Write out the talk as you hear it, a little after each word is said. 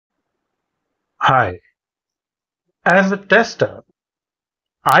Hi. As a tester,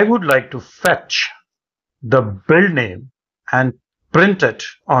 I would like to fetch the build name and print it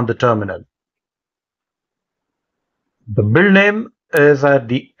on the terminal. The build name is at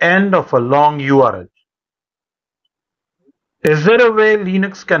the end of a long URL. Is there a way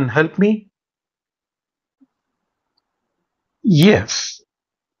Linux can help me? Yes.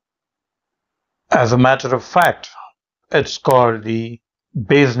 As a matter of fact, it's called the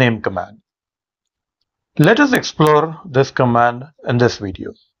basename command. Let us explore this command in this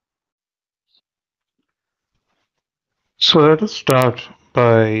video. So let us start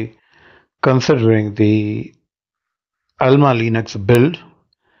by considering the Alma Linux build,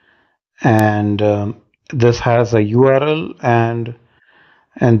 and this has a URL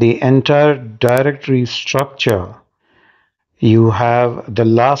and the entire directory structure. You have the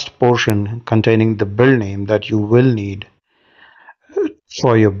last portion containing the build name that you will need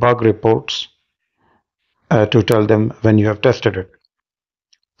for your bug reports to tell them when you have tested it.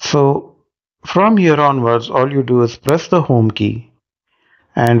 So from here onwards, all you do is press the home key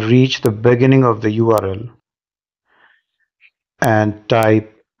and reach the beginning of the URL and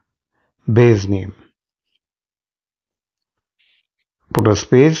type base name. Put a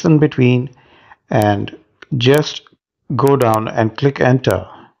space in between and just go down and click enter,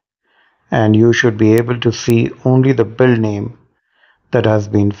 and you should be able to see only the build name that has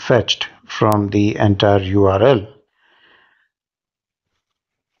been fetched from the entire URL.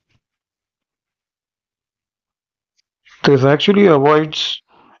 This actually avoids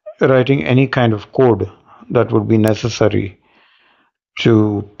writing any kind of code that would be necessary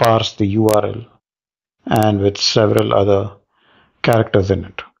to parse the URL and with several other characters in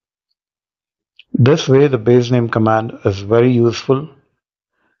it. This way, the basename command is very useful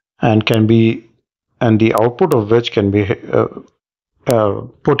and can be, and the output of which can be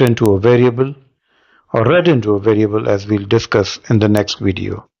put into a variable or read into a variable, as we'll discuss in the next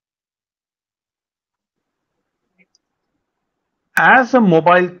video. As a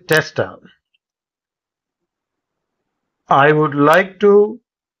mobile tester, I would like to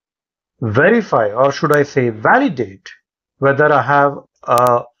verify, or should I say validate, whether I have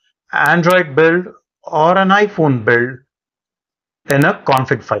a Android build or an iPhone build in a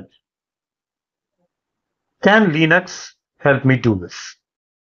config file. Can Linux help me do this?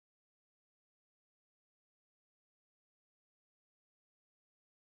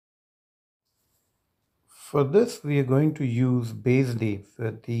 For this, we are going to use basename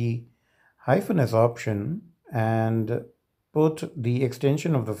with the -s option and put the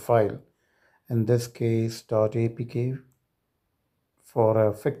extension of the file, in this case .apk, for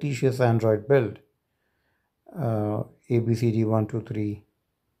a fictitious Android build, abcd123,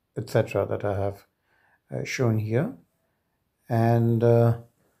 etc., that I have shown here. And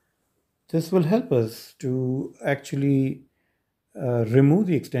this will help us to actually remove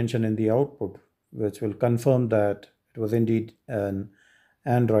the extension in the output, which will confirm that it was indeed an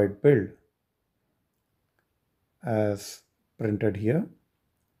Android build as printed here.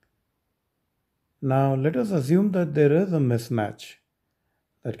 Now let us assume that there is a mismatch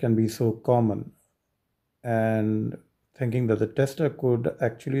that can be so common, and thinking that the tester could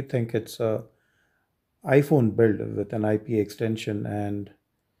actually think it's a iPhone build with an IP extension, and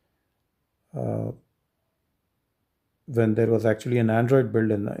uh, when there was actually an Android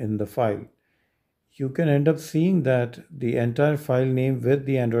build in the file, you can end up seeing that the entire file name with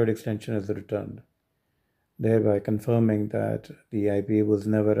the Android extension is returned, thereby confirming that the IP was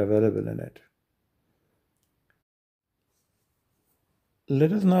never available in it.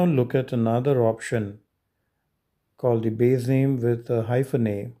 Let us now look at another option called the base name with a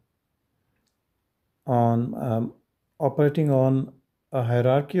 -a on operating on a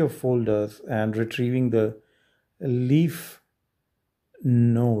hierarchy of folders and retrieving the leaf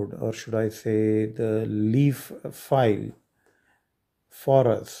node, or should I say the leaf file, for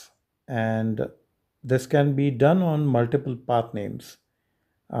us. And this can be done on multiple path names.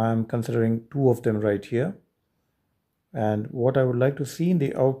 I'm considering two of them right here. And what I would like to see in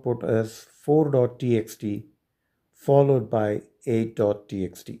the output is 4.txt followed by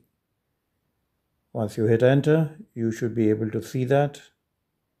 8.txt. Once you hit enter, you should be able to see that.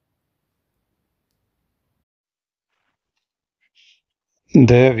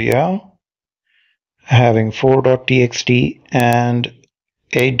 There we are, having 4.txt and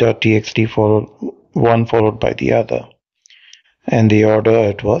 8.txt one followed by the other, in the order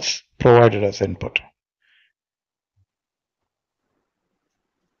it was provided as input.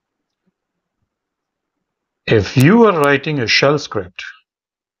 If you are writing a shell script,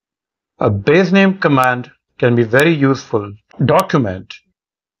 a basename command can be very useful. Document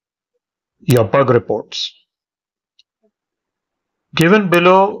your bug reports. Given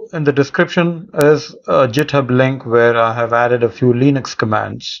below in the description is a GitHub link where I have added a few Linux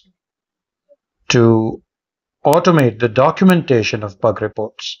commands to automate the documentation of bug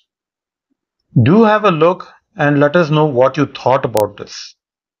reports. Do have a look and let us know what you thought about this.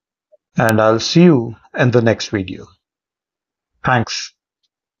 And I'll see you in the next video. Thanks.